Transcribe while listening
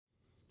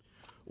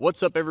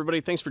What's up,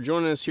 everybody? Thanks for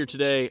joining us here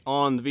today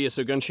on the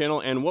VSO Gun Channel,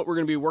 and what we're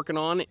going to be working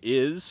on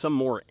is some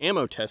more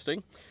ammo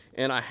testing.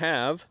 And I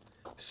have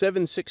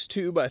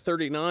 7.62 by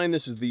 39.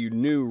 This is the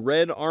new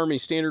Red Army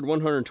Standard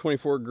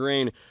 124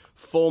 grain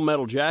full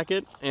metal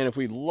jacket, and if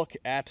we look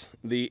at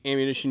the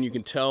ammunition, you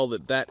can tell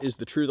that that is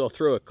the truth. I'll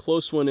throw a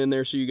close one in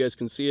there so you guys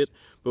can see it,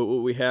 but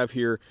what we have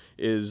here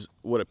is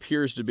what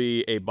appears to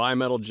be a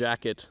bimetal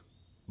jacket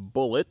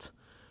bullet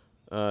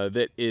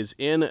that is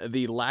in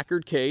the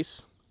lacquered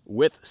case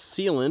with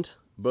sealant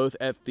both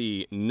at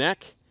the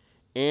neck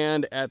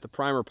and at the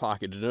primer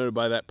pocket, denoted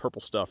by that purple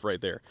stuff right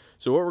there.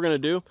 So what we're going to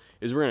do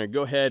is we're going to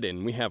go ahead,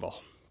 and we have a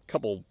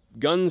couple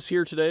guns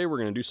here today. We're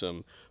going to do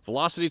some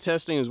velocity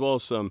testing as well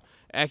as some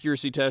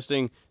accuracy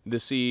testing to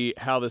see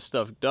how this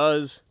stuff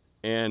does.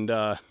 And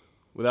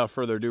without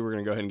further ado, we're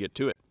going to go ahead and get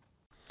to it.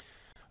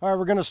 All right,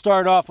 we're going to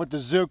start off with the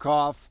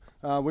Zukov.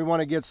 We want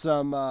to get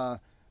some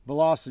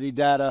velocity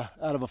data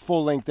out of a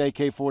full-length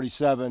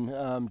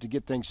AK-47 to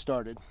get things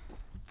started.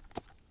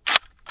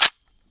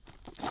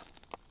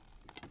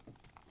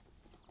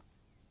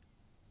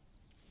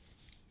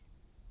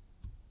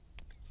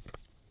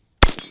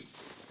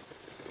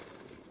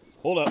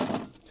 Hold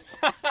up.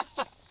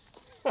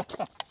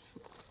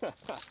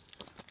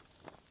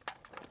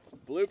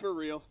 Blooper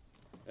reel.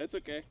 That's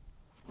okay.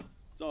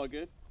 It's all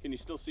good. Can you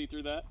still see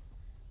through that?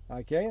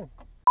 I can.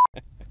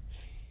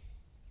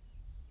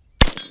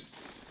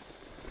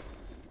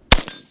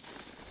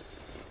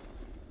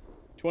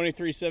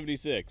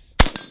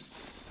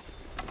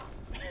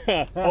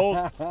 $23.76.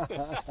 Hold.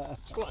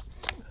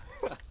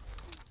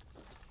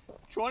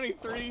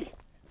 23.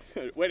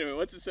 Wait a minute.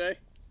 What's it say?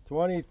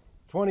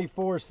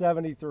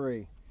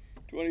 24.73.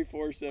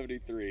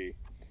 24.73.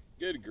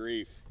 Good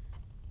grief.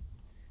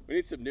 We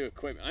need some new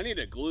equipment. I need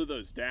to glue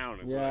those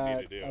down is what I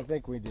need to do. I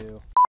think we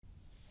do.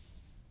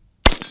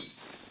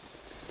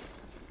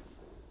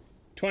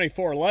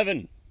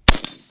 24.11.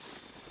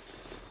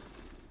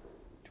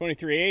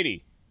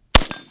 23.80.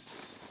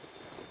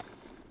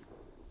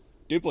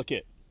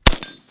 Duplicate.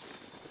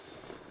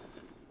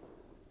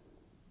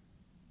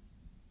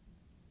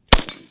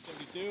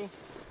 72.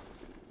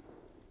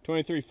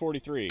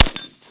 23.43.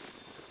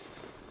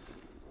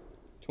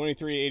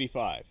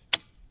 23.85.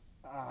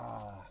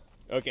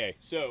 Okay,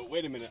 so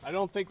wait a minute. I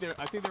think there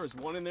was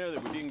one in there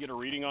that we didn't get a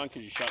reading on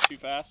because you shot too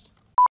fast.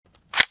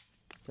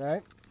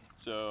 Okay.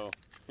 So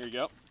here you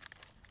go.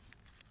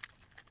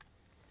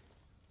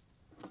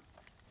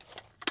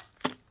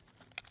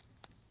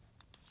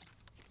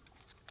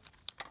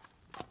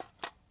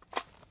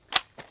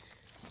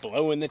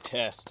 Blowing the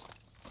test.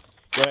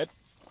 Go ahead.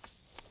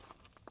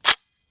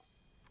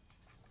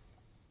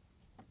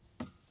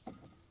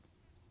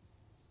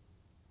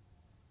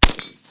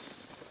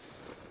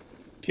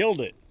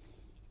 Killed it.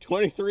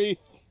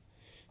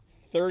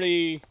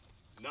 23.39.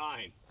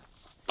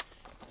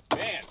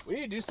 Man, we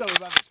need to do something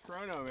about this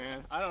chrono,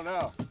 man. I don't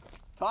know.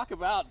 Talk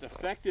about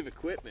defective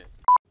equipment.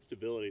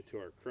 Stability to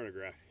our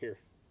chronograph here.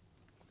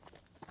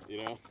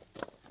 You know?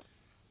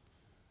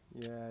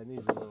 Yeah, it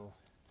needs a little.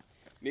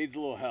 Needs a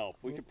little help.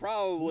 We could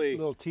probably. A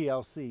little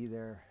TLC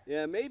there.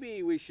 Yeah,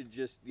 maybe we should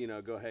just, you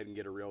know, go ahead and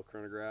get a real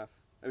chronograph.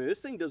 I mean, this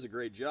thing does a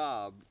great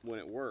job when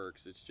it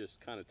works. It's just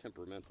kind of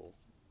temperamental.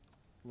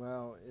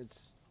 Well, it's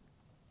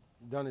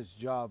done its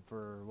job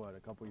for, what, a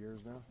couple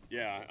years now?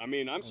 Yeah, I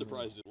mean, I'm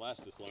surprised it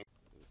lasts this long.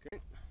 Okay.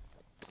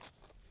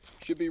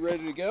 Should be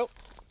ready to go.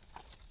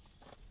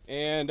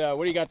 And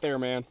what do you got there,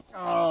 man?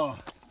 Oh,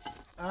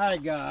 I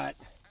got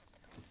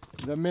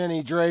the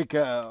Mini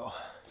Draco.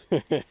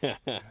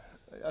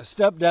 A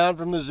step down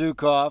from the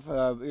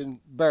Zukov in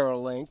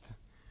barrel length.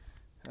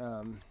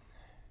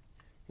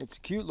 It's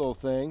a cute little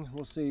thing.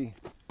 We'll see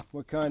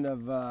what kind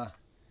of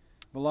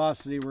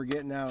velocity we're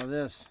getting out of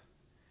this.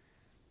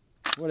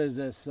 What is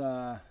this?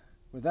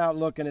 Without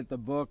looking at the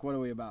book, what are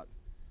we about?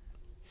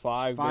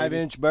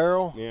 5-inch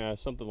barrel? Yeah,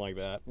 something like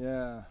that.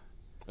 Yeah.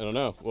 I don't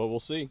know. Well, we'll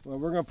see. Well,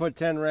 we're going to put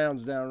 10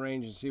 rounds down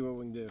range and see what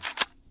we can do.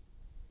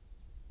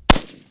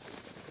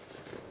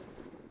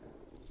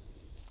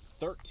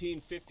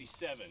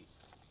 13.57.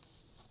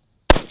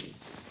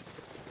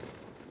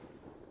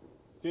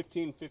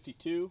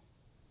 15.52.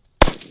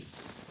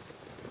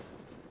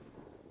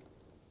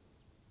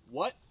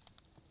 What?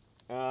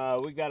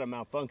 We got a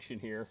malfunction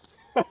here.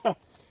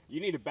 You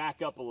need to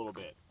back up a little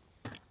bit.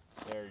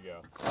 There you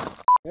go.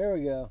 There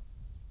we go.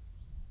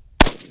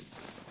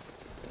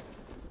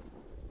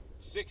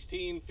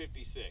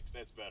 16.56.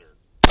 That's better.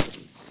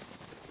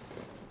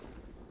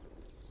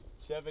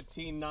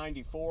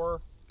 17.94.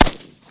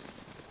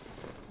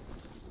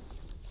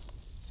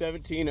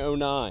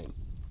 17.09.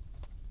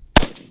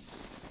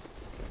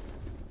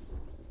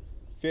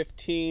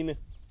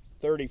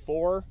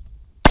 15.34.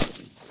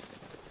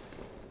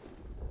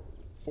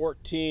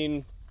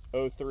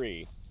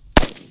 14.03.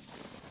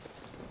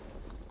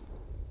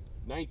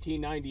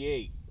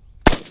 1998.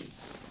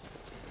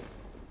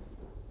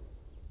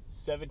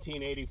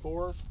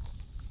 1784.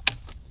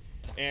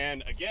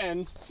 And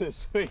again,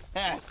 this we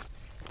had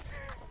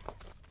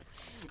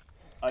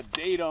a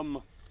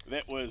datum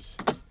that was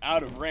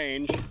out of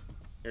range.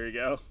 Here you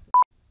go.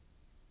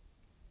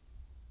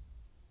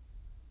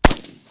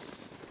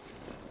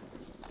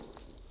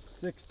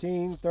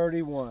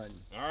 $16.31.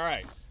 All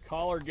right,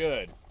 collar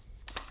good.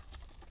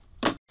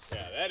 Yeah,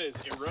 that is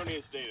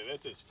erroneous data. That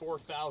says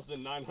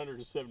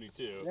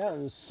 4,972. Yeah, it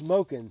was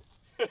smoking.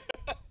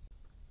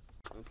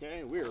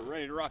 Okay, we are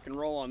ready to rock and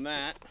roll on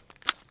that.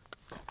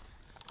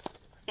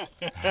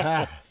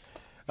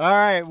 All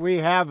right, we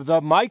have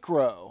the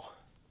micro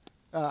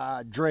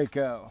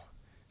Draco.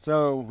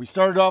 So we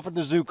started off with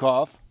the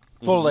Zukov,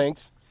 full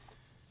length,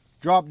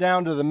 dropped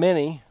down to the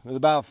mini with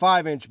about a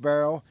 5-inch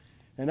barrel,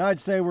 and I'd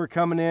say we're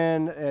coming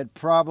in at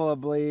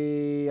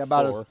probably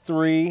about a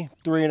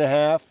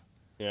 3.5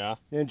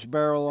 inch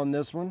barrel on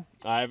this one.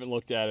 I haven't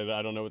looked at it.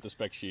 I don't know what the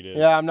spec sheet is.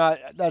 Yeah,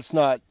 that's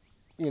not,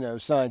 you know,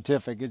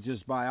 scientific. It's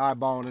just by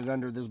eyeballing it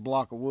under this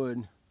block of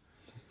wood.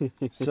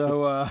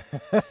 So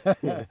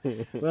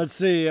let's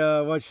see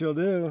what she'll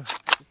do.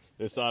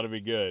 This ought to be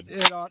good.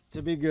 It ought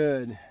to be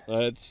good.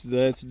 Let's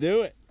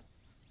do it.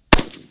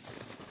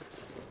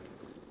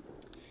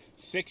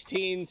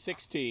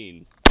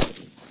 1616.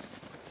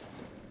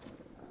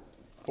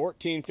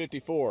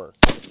 1454.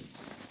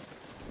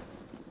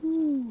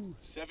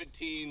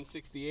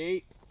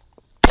 1768.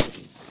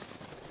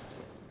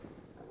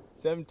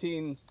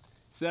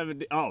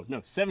 1770. Oh no,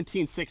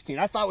 1716.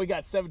 I thought we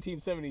got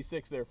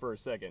 1776 there for a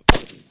second.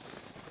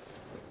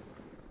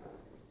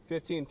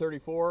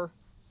 1534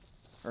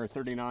 or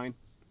 39.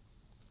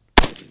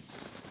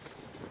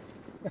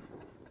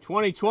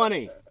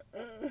 2020.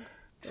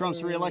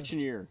 Trump's re-election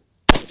year.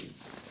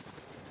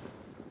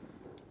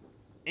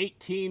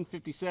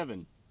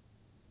 1857.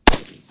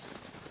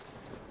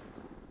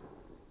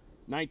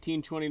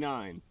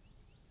 1929.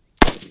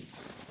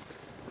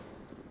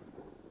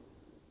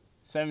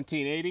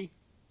 1780.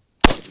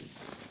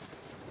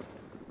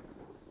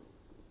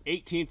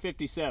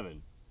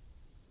 1857.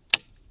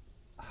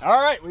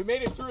 All right, we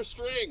made it through a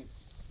string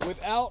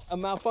without a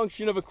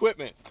malfunction of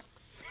equipment.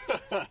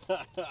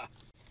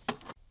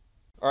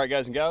 All right,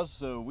 guys and gals,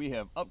 so we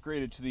have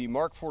upgraded to the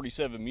Mark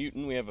 47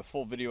 Mutant. We have a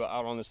full video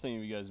out on this thing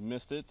if you guys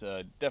missed it.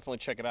 Definitely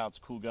check it out, it's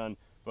a cool gun.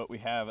 But we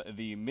have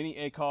the mini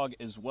ACOG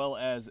as well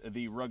as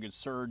the rugged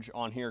Surge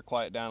on here,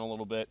 quiet down a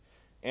little bit.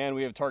 And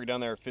we have a target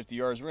down there at 50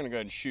 yards. We're gonna go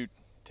ahead and shoot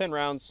 10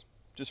 rounds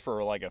just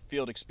for like a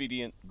field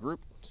expedient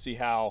group, see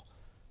how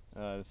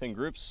the thing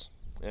groups,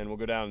 and we'll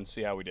go down and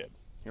see how we did.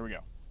 Here we go.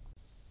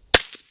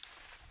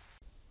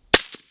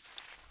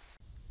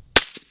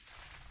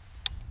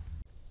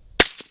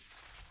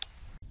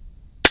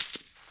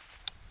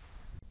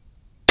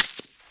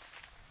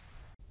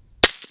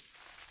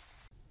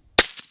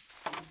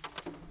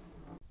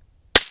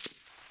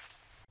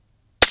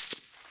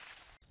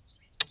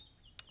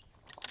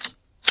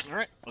 All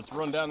right, let's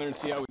run down there and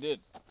see how we did.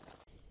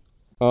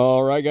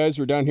 All right, guys,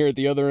 we're down here at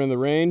the other end of the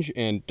range,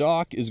 and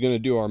Doc is going to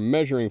do our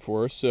measuring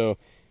for us. So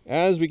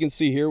as we can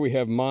see here, we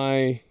have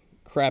my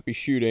crappy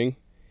shooting,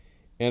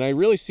 and I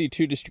really see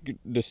two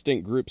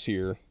distinct groups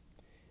here.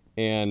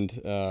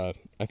 And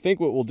I think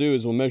what we'll do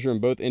is we'll measure them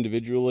both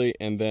individually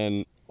and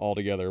then all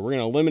together. We're going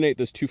to eliminate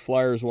those two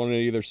flyers, one on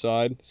either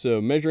side. So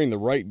measuring the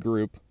right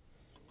group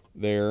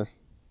there,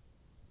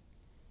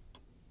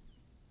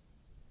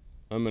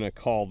 I'm going to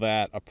call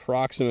that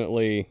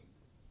approximately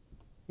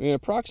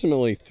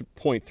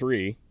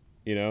 0.3,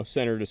 you know,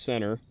 center to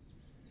center.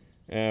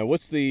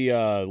 What's the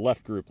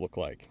left group look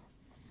like?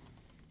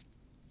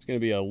 It's going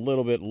to be a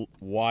little bit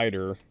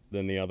wider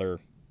than the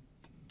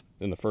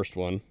first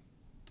one.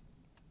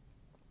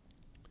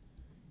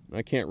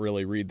 I can't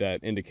really read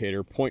that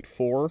indicator.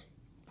 0.4?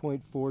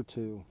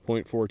 0.42.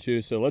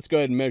 0.42. So let's go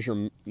ahead and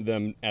measure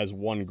them as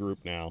one group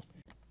now.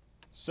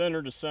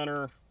 Center to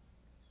center,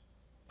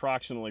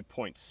 approximately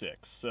 0.6.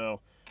 So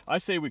I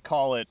say we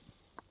call it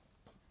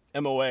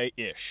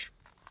MOA-ish.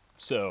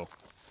 So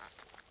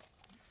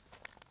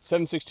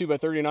 7.62 by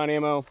 39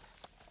 ammo,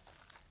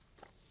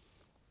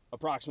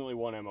 approximately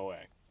 1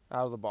 MOA.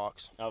 Out of the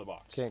box. Out of the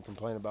box. Can't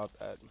complain about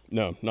that.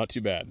 No, not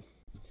too bad.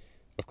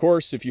 Of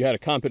course, if you had a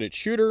competent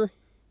shooter,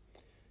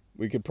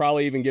 we could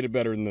probably even get it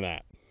better than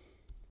that.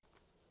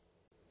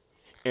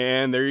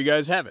 And there you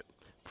guys have it.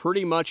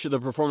 Pretty much the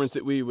performance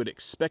that we would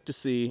expect to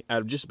see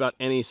out of just about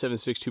any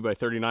 7.62 by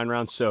 39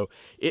 rounds. So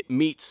it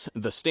meets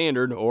the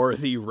standard, or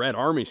the Red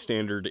Army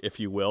standard, if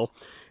you will.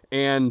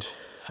 And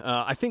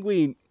I think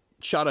we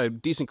shot a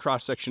decent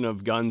cross-section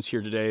of guns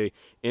here today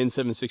in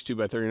 7.62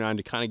 by 39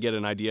 to kind of get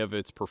an idea of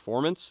its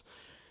performance.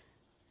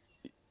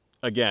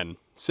 Again,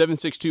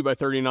 7.62 by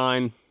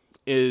 39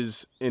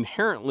 is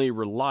inherently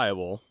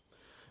reliable.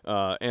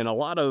 And a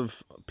lot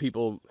of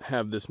people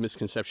have this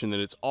misconception that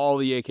it's all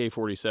the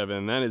AK-47,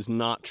 and that is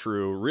not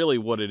true. Really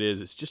what it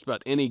is, it's just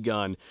about any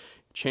gun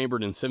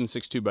chambered in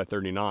 7.62 by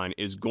 39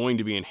 is going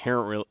to be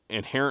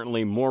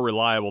inherently more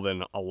reliable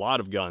than a lot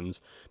of guns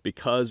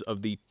because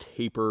of the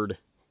tapered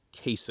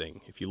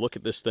casing. If you look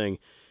at this thing,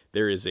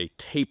 there is a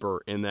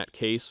taper in that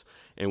case,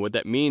 and what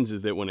that means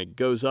is that when it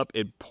goes up,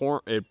 it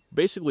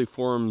basically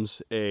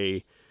forms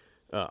a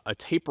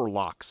taper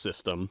lock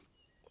system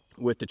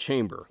with the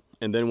chamber,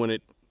 and then when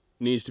it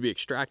needs to be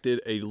extracted,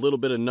 a little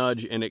bit of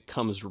nudge, and it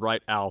comes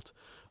right out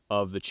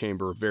of the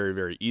chamber very,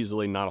 very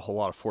easily. Not a whole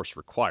lot of force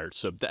required.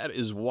 So that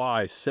is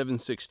why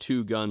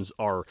 7.62 guns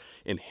are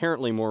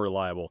inherently more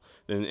reliable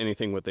than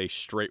anything with a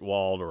straight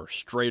walled or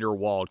straighter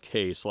walled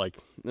case, like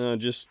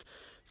just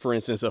for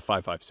instance a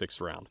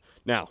 5.56 round.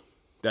 Now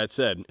that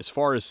said, as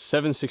far as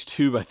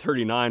 7.62 by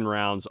 39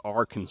 rounds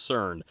are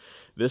concerned,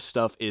 this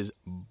stuff is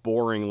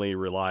boringly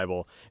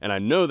reliable, and I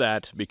know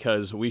that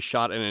because we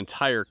shot an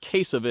entire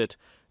case of it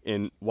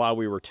while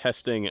we were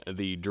testing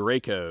the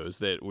Dracos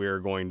that we're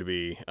going to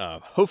be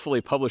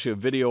hopefully publishing a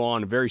video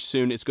on very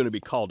soon. It's going to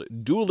be called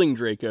Dueling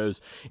Dracos,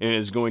 and it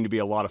is going to be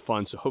a lot of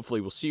fun, so hopefully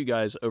we'll see you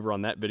guys over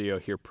on that video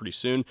here pretty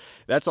soon.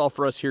 That's all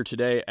for us here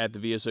today at the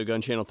VSO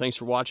Gun Channel. Thanks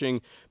for watching.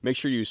 Make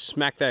sure you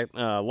smack that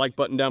like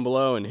button down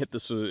below and hit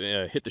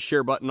the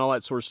share button, all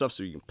that sort of stuff,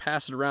 so you can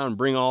pass it around and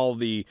bring all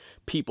the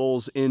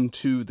peoples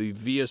into the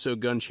VSO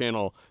Gun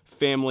Channel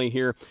family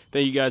here.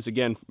 Thank you guys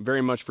again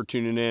very much for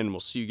tuning in, and we'll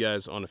see you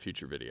guys on a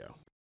future video.